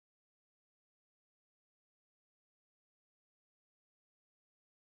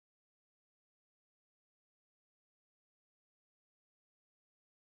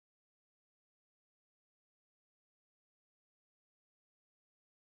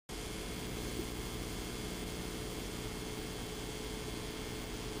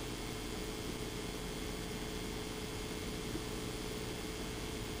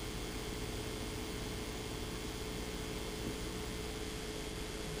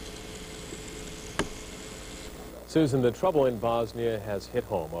Susan, the trouble in Bosnia has hit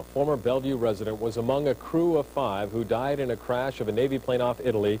home. A former Bellevue resident was among a crew of 5 who died in a crash of a Navy plane off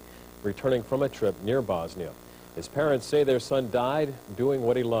Italy, returning from a trip near Bosnia. His parents say their son died doing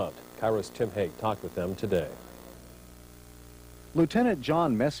what he loved. Cairo's Tim Haig talked with them today. Lieutenant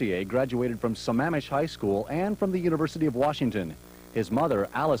John Messier graduated from Sammamish High School and from the University of Washington. His mother,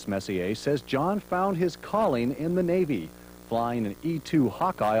 Alice Messier, says John found his calling in the Navy, flying an E-2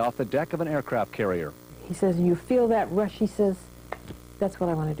 Hawkeye off the deck of an aircraft carrier. He says, you feel that rush? He says, that's what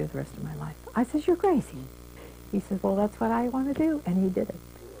I want to do the rest of my life. I says, you're crazy. He says, well, that's what I want to do, and he did it.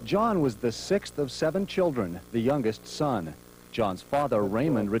 John was the 6th of 7 children, the youngest son. John's father,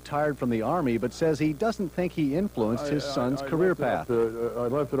 Raymond, retired from the Army, but says he doesn't think he influenced his son's career path. I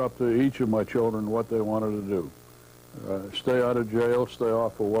left it up to each of my children what they wanted to do. Stay out of jail, stay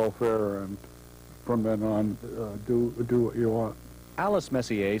off of welfare, and from then on, do what you want. Alice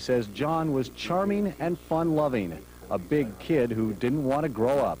Messier says John was charming and fun-loving, a big kid who didn't want to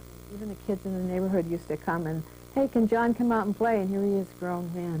grow up. Even the kids in the neighborhood used to come and, hey, can John come out and play? And here he is, grown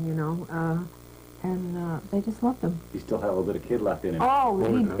man, you know. They just loved him. He still had a little bit of kid left in him.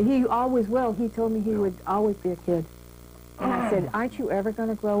 Oh, he always will. He told me he would always be a kid. And I said, aren't you ever going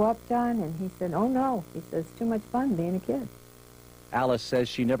to grow up, John? And he said, oh, no. He says, too much fun being a kid. Alice says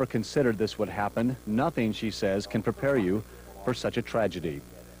she never considered this would happen. Nothing, she says, can prepare you for such a tragedy.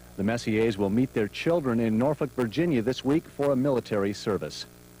 The Messiers will meet their children in Norfolk, Virginia this week for a military service.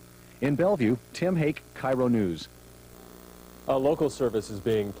 In Bellevue, Tim Haig, Cairo News. A local service is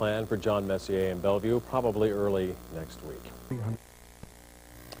being planned for John Messier in Bellevue, probably early next week.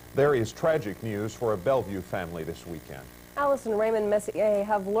 There is tragic news for a Bellevue family this weekend. Alice and Raymond Messier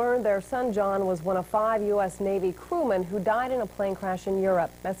have learned their son John was one of 5 U.S. Navy crewmen who died in a plane crash in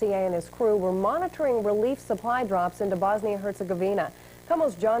Europe. Messier and his crew were monitoring relief supply drops into Bosnia-Herzegovina.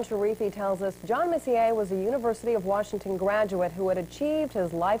 Como's John Sharifi tells us John Messier was a University of Washington graduate who had achieved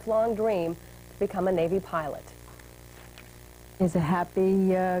his lifelong dream to become a Navy pilot. He's a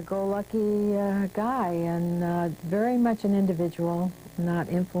happy-go-lucky guy and very much an individual, not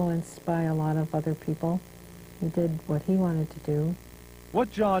influenced by a lot of other people. He did what he wanted to do.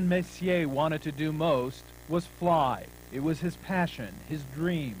 What John Messier wanted to do most was fly. It was his passion, his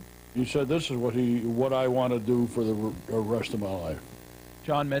dream. He said, this is what I want to do for the rest of my life.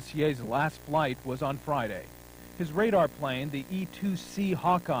 John Messier's last flight was on Friday. His radar plane, the E-2C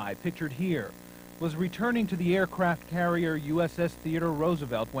Hawkeye, pictured here, was returning to the aircraft carrier USS Theodore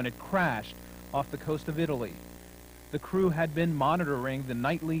Roosevelt when it crashed off the coast of Italy. The crew had been monitoring the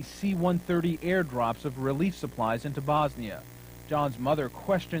nightly C-130 airdrops of relief supplies into Bosnia. John's mother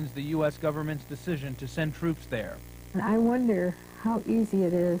questions the U.S. government's decision to send troops there. I wonder how easy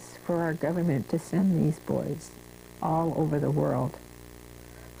it is for our government to send these boys all over the world.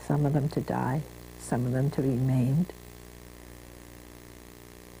 Some of them to die, some of them to be maimed.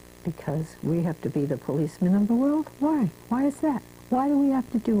 Because we have to be the policemen of the world? Why? Why is that? Why do we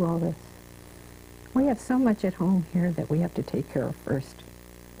have to do all this? We have so much at home here that we have to take care of first.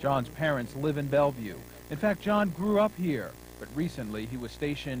 John's parents live in Bellevue. In fact, John grew up here, but recently he was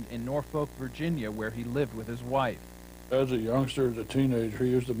stationed in Norfolk, Virginia, where he lived with his wife. As a youngster, as a teenager, he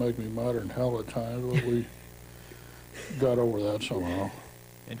used to make me mad in hell at times, but we got over that somehow.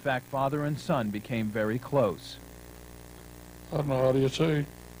 In fact, father and son became very close. I don't know, how do you say?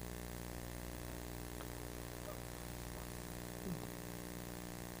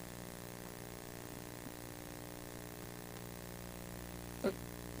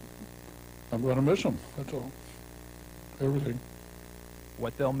 I'm going to miss him, that's all. Everything.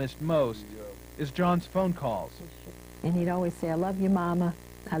 What they'll miss most is John's phone calls. And he'd always say, I love you, Mama.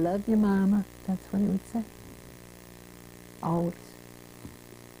 I love you, Mama. That's what he would say. Always.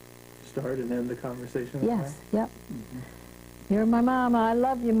 Start and end the conversation? Yes, yep. You're my Mama. I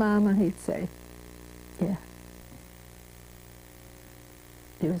love you, Mama, he'd say. Yeah.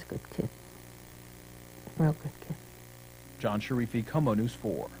 He was a good kid. Real good kid. John Sharifi, Como News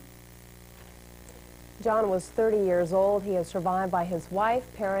 4. John was 30 years old. He is survived by his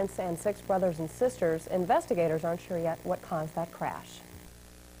wife, parents, and 6 brothers and sisters. Investigators aren't sure yet what caused that crash.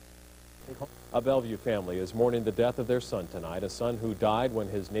 A Bellevue family is mourning the death of their son tonight, a son who died when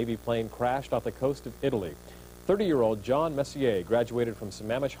his Navy plane crashed off the coast of Italy. 30-year-old John Messier graduated from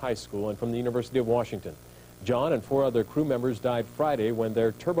Sammamish High School and from the University of Washington. John and 4 other crew members died Friday when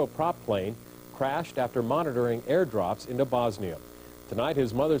their turboprop plane crashed after monitoring airdrops into Bosnia. Tonight,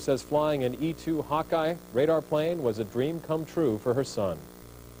 his mother says flying an E-2 Hawkeye radar plane was a dream come true for her son.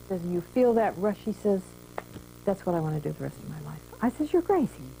 Does you feel that rush? He says, that's what I want to do the rest of my life. I says, you're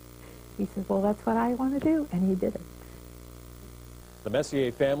crazy. He says, well, that's what I want to do, and he did it. The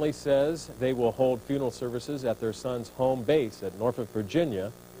Messier family says they will hold funeral services at their son's home base at Norfolk,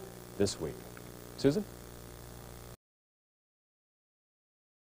 Virginia this week. Susan?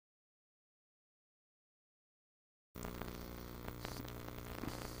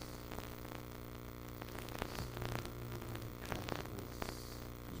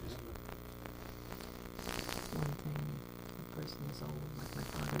 One thing, a person is old, like my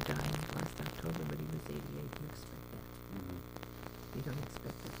father died last October, but he was 88. You expect that. You don't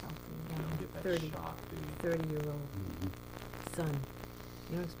expect a healthy, Get that 30, shock, do you? 30-year-old son.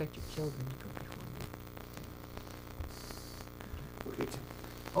 You don't expect your children to go before you.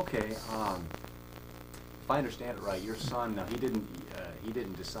 Okay, if I understand it right, your son, now he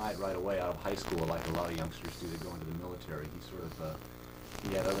didn't decide right away out of high school like a lot of youngsters do to go into the military. He sort of,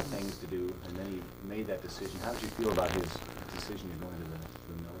 he had other things to do, and then he made that decision. How did you feel about his decision to go into the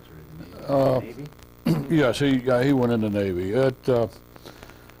military, the Navy? Yes, he went in the Navy.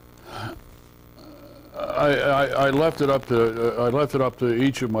 I left it up to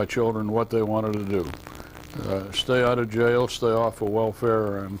each of my children what they wanted to do. Stay out of jail, stay off of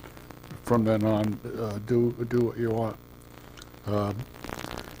welfare, and from then on, do what you want.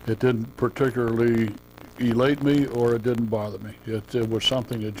 It didn't particularly elate me, or it didn't bother me. It was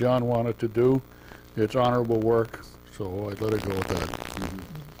something that John wanted to do. It's honorable work, so I let it go with that. And,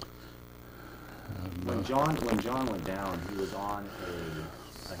 when John went down, he was on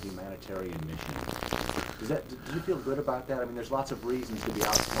a humanitarian mission. Did you feel good about that? I mean, there's lots of reasons to be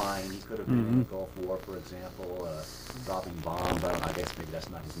out flying. He could have been in the Gulf War, for example, dropping bombs. I guess maybe that's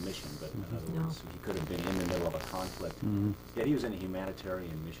not his mission, but in other words, he could have been in the middle of a conflict. Yet he was in a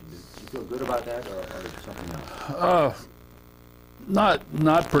humanitarian mission. Did you feel good about that, or something else?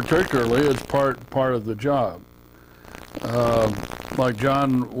 Not particularly. It's part of the job. Like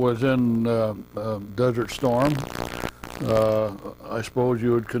John was in Desert Storm. I suppose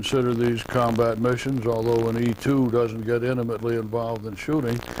you would consider these combat missions, although an E-2 doesn't get intimately involved in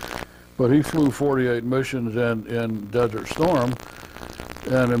shooting. But he flew 48 missions in Desert Storm,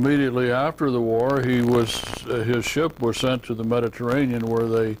 and immediately after the war, his ship was sent to the Mediterranean, where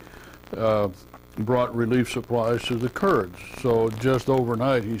they brought relief supplies to the Kurds. So just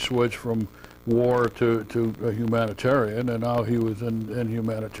overnight, he switched from war to a humanitarian, and now he was in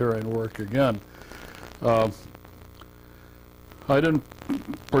humanitarian work again. I didn't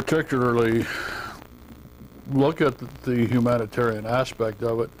particularly look at the humanitarian aspect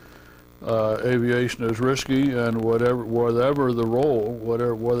of it. Aviation is risky, and whatever the role,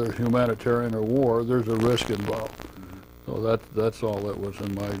 whether humanitarian or war, there's a risk involved. So that's all that was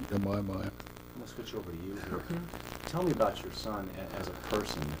in my mind. I'm going to switch over to you here. Okay. Tell me about your son as a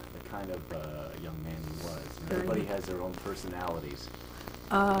person, the kind of young man he was. Everybody has their own personalities.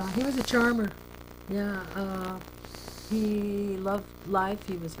 He was a charmer. Yeah. He loved life.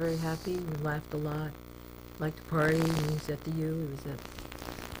 He was very happy. He laughed a lot. Liked to party. He was at the U. He was at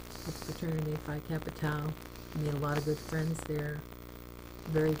the fraternity Phi Kappa Tau. He made a lot of good friends there.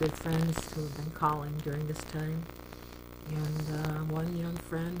 Very good friends who have been calling during this time. And one young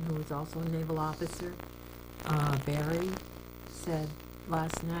friend who was also a naval officer, Barry, said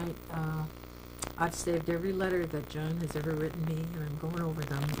last night, I've saved every letter that John has ever written me, and I'm going over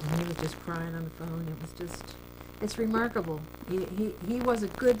them. And he was just crying on the phone. It was just, it's remarkable. He was a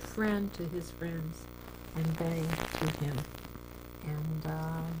good friend to his friends, and they to him. And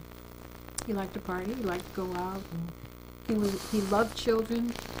he liked to party. He liked to go out. And he loved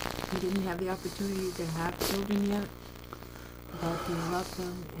children. He didn't have the opportunity to have children yet, but he loved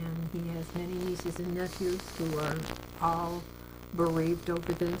them. And he has many nieces and nephews who are all bereaved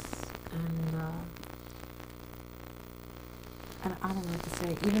over this. And I don't know what to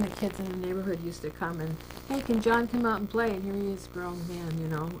say. Even the kids in the neighborhood used to come and, hey, can John come out and play? And here he is, grown man, you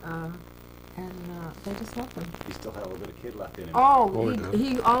know. They just love him. He still had a little bit of kid left in him. Oh,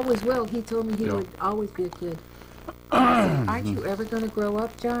 he always will. He told me he would always be a kid. I said, aren't you ever going to grow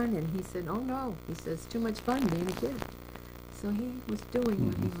up, John? And he said, oh, no. He says, too much fun being a kid. So he was doing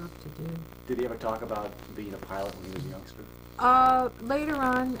what he loved to do. Did he ever talk about being a pilot when he was a youngster? Later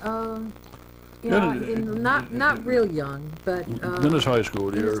on, you know, not real young, but in his high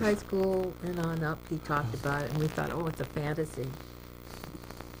school years. In his high school and on up, he talked about it, and we thought, oh, it's a fantasy.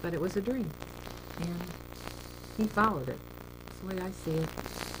 But it was a dream, and he followed it. That's the way I see it.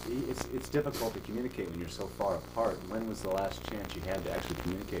 It's difficult to communicate when you're so far apart. When was the last chance you had to actually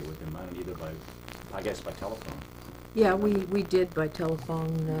communicate with him? Either by telephone. Yeah, we did by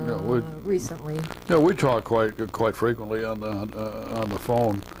telephone recently. Yeah, we talk quite frequently on the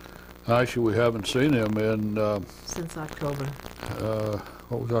phone. Actually, we haven't seen him in since October.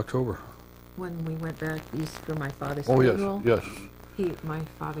 What was October? When we went back east for my father's funeral. funeral. Yes. My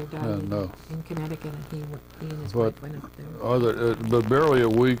father died in Connecticut, and he and his wife went up there. But barely a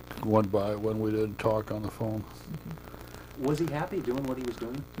week went by when we didn't talk on the phone. Was he happy doing what he was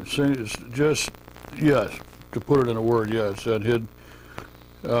doing? It's just, yes, to put it in a word, yes. And he'd,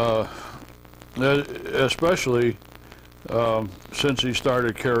 especially since he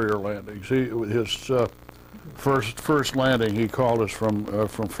started carrier landings. His first landing, he called us from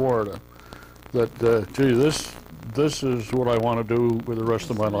Florida. That gee, this is what I want to do with the rest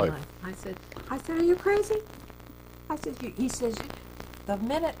of my life. I said, are you crazy? I said, he says, the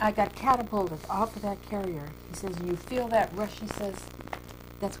minute I got catapulted off of that carrier, he says, you feel that rush? He says,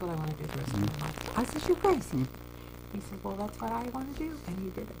 that's what I want to do the rest of my life. I said, you're crazy. He said, well, that's what I want to do, and he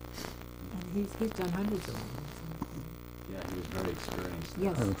did it. And he's done hundreds of them. Yeah, he was very experienced.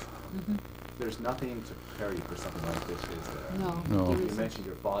 Yes. There's nothing to prepare you for something like this, is there? No. You mentioned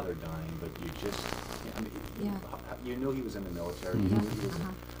your father dying, but you just, I mean, you knew he was in the military, you knew he was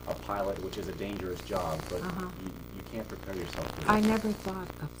a pilot, which is a dangerous job, but you can't prepare yourself for this. I never thought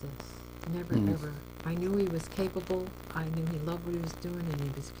of this. Never, ever. I knew he was capable. I knew he loved what he was doing, and he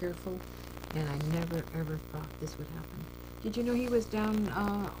was careful. And I never, ever thought this would happen. Did you know he was down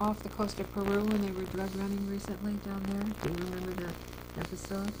off the coast of Peru when they were drug running recently down there? Do you remember that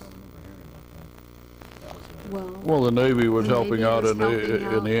episode? Well, the Navy was helping out in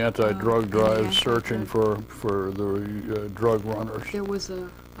the anti-drug drive, searching for the drug runners. There was a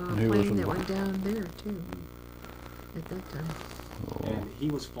plane that went down there too at that time. And he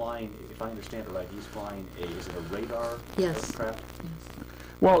was flying, if I understand it right, he's flying is it a radar aircraft? Yes.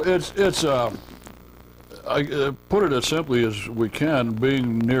 Well, it's I put it as simply as we can.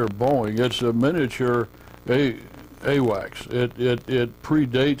 Being near Boeing, it's a miniature AWACS. It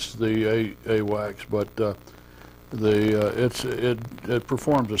predates the AWACS, but it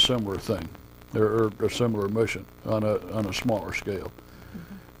performs a similar thing, or a similar mission on a smaller scale.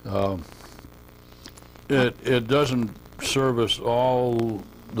 It doesn't service all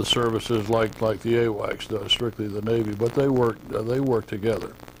the services like the AWACS does, strictly the Navy, but they work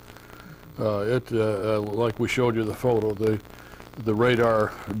together. Like we showed you the photo, the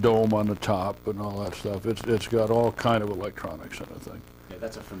radar dome on the top and all that stuff. It's got all kind of electronics in the thing. Yeah,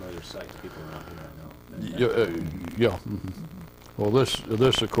 that's a familiar sight to people around here, I know. Yeah. Well,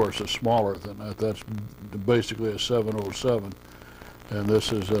 this of course is smaller than that. That's basically a 707, and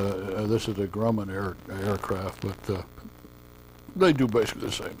this is a Grumman aircraft, but they do basically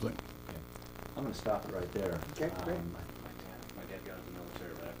the same thing. Okay. I'm going to stop it right there. Okay, great. My dad got into the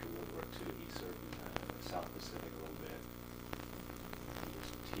military right after World War II. He served in the South Pacific a little bit. He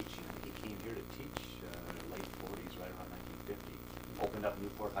was teaching. He came here to teach in the late 40s, right around 1950. Opened up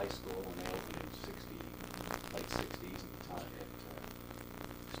Newport High School when they opened in late 60s, and taught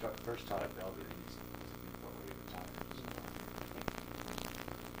at first taught at Bellevue. And he's Newport where he retired.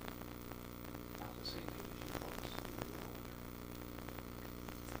 Not the same age as you folks.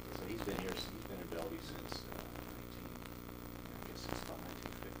 So he's been here. He's been in Bellevue since since about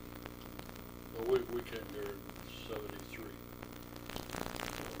 1950. Well, we came here in '73.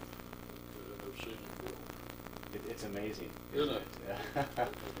 I've seen it grow. It's amazing, Isn't it?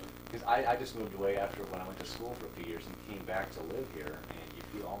 Because I just moved away after when I went to school for a few years and came back to live here, and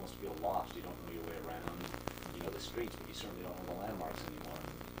you almost feel lost. You don't know your way around. You know the streets, but you certainly don't know the landmarks anymore.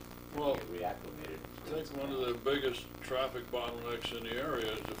 Well, you get reacclimated. I think one of the biggest traffic bottlenecks in the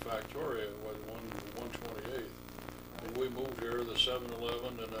area is the Factoria, 128th. When we moved here, the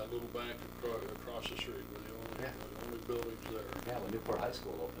 7-Eleven and that little bank across the street were the only buildings there. Yeah, when Newport High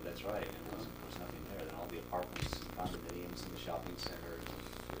School opened, that's right. And there was nothing there. Then all the apartments, condominiums, and the shopping centers,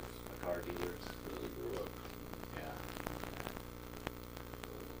 the car dealers. Really grew up. Yeah.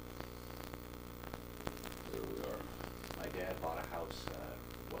 There we are. My dad bought a house,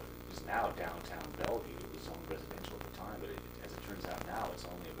 what is now downtown Bellevue. It was only residential at the time, but as it turns out now, it's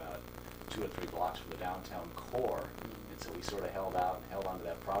only about 2 or 3 blocks from the downtown core. And so he sort of held onto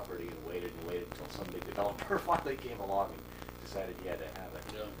that property and waited until some big developer finally came along and decided he had to have it.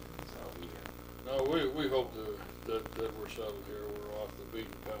 Yeah. So we. No, we hope that we're settled here. We're off the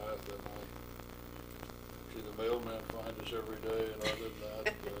beaten path, and I see the mailman finds us every day, and other than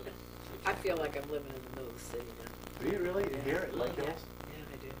that, I feel like I'm living in the middle of the city now. Do you really here at Lake Hills?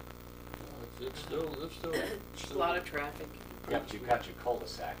 Yeah, I do. it's still A lot of traffic. Yeah, but you've got your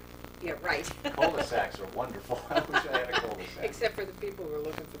cul-de-sac. Yeah, right. Cul-de-sacs are wonderful. I wish I had a cul-de-sac. Except for the people who are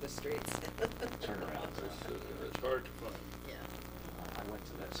looking for the streets. Turnarounds. It's hard to find. Yeah. I went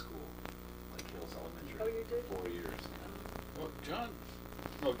to that school, Lake Hills Elementary. Oh, you did? 4 years.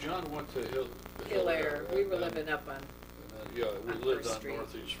 Well, John went to Hill Air. We were living up on. Yeah, we lived First on Street.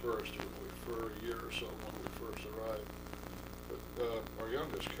 Northeast First for a year or so when we first arrived. But our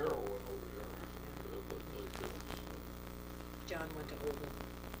youngest, Carol, went over there. John went to Oval.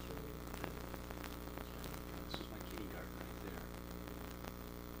 This is my kindergarten right there.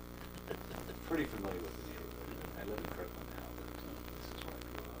 Pretty familiar with the neighborhood. I live in Kirkland now, but this is where I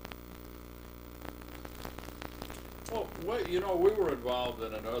grew up. Well, wait, you know, we were involved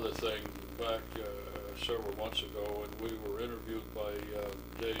in another thing back several months ago, and we were interviewed by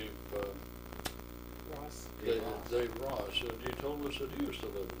Dave Ross. Dave Ross, and he told us that he used to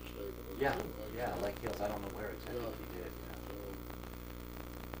live in this neighborhood. Yeah, too, yeah, Lake Hills. I don't know where exactly he did.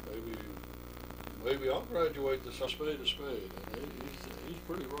 So maybe I'll graduate to spade to spade. And he's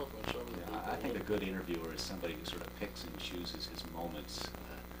pretty rough on some of the people. I think a good interviewer is somebody who sort of picks and chooses his moments.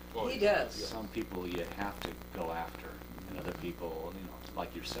 He does. Some people you have to go after, and other people, you know,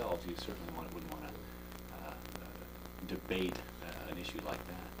 like yourselves, you certainly wouldn't want to debate an issue like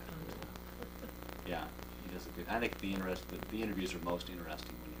that. Yeah, he does a good. I think the interviews are most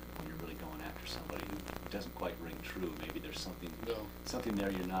interesting when you're really going after somebody who doesn't quite ring true. Maybe there's something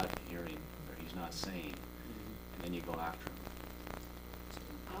there you're not hearing or he's not saying, and then you go after him.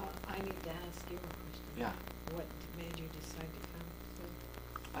 I need to ask you a question. Yeah. What made you decide to come?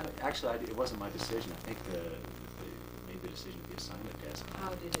 Actually, it wasn't my decision. I think they made the decision to be assigned a desk. How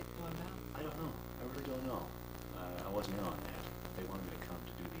did it go about? I don't know. I really don't know. I wasn't in on that. They wanted me to come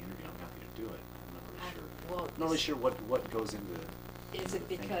to do the interview. I'm happy to do it. I'm not really sure. Well, I'm not really sure what goes into. Is it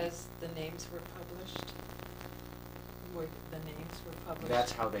because the names were published? The names were published?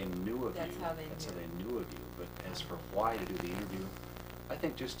 That's how they knew of you. That's how they knew of you. But as for why to do the interview, I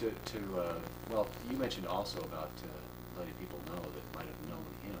think just to well, you mentioned also about letting people know that might have known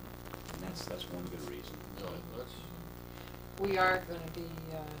him, and that's one good reason. We are going to be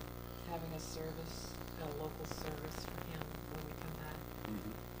having a service, a local service for him when we come back.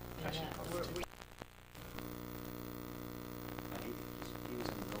 Mm-hmm. And He was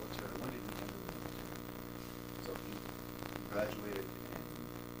in the military. When did he enter the military? So he graduated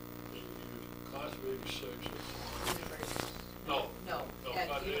in Class of '86. No, at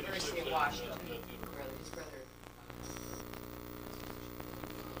not the University of 86, Washington. at the His brother.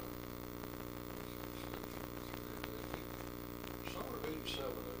 Summer of '87,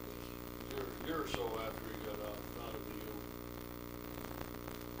 I guess. A year or so after he got out of the U.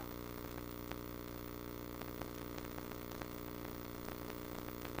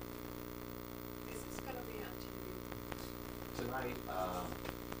 Is this going to be on TV? tonight.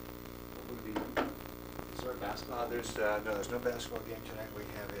 What would be? Is there a basketball? There's no basketball game tonight. We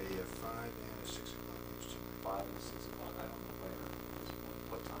have a 5 and a 6 o'clock news tonight. 5 and 6 o'clock. I don't know where.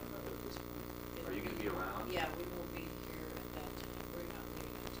 What time of it at this point? Are you going to be around? Yeah, we will be here at that time. We're not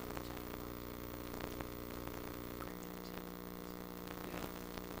leaving until 10 o'clock.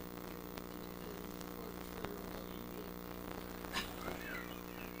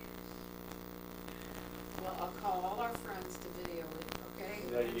 Well, I'll call all our friends to video it, okay?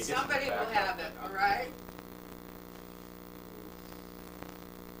 Yeah, you And get some somebody will backup. have it, all right?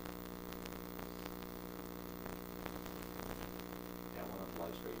 Yeah, one of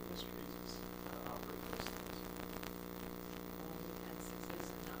life's great mysteries is operating those things. Well, we've had success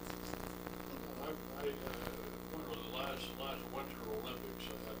and not success. One of the last Winter Olympics,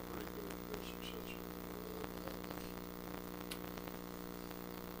 I had pretty good success.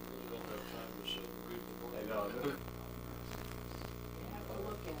 Really don't have time to sit and read the book. I know. You have to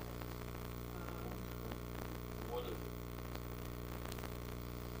look at it. What is it?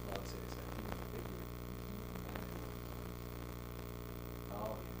 Well, it's a human figure.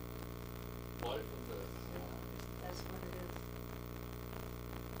 Oh, Life and Death. yeah. That's what it is.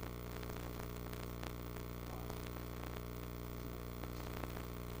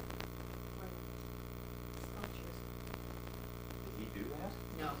 Did he do that?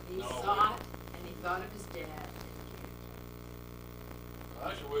 No, he No, saw it, and he thought of his dad.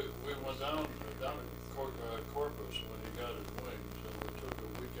 Actually, we went down to Corpus when he got his wings, and we took a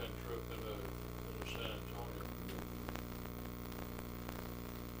weekend trip into San Antonio.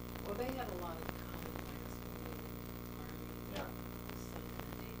 Well, they had a lot of common plans when they were in the Army. Yeah. Some in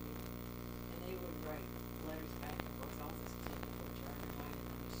the Navy. And they would write letters back and forth, all this typical jargon I didn't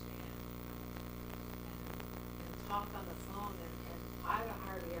understand. And talk on the phone, and I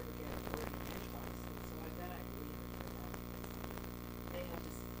hardly ever get a word in edgewise, and so I bet I believe it for them. They had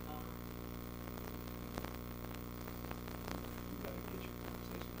this, You gotta get your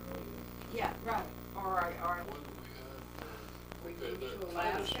conversation early. yeah, right, or When we okay, moved to the-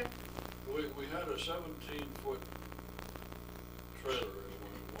 Alaska. we had a 17-foot trailer at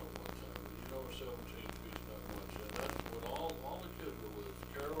one time. You know, 17 feet is not much, and that's when all the kids were with.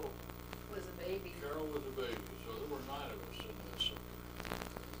 Carol Was a baby. was a baby, so there were 9 of us in this, and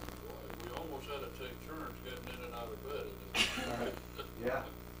turns getting in and out of bed. Yeah.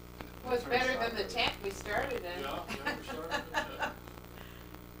 Well, it's better than the tent we started in. Yeah.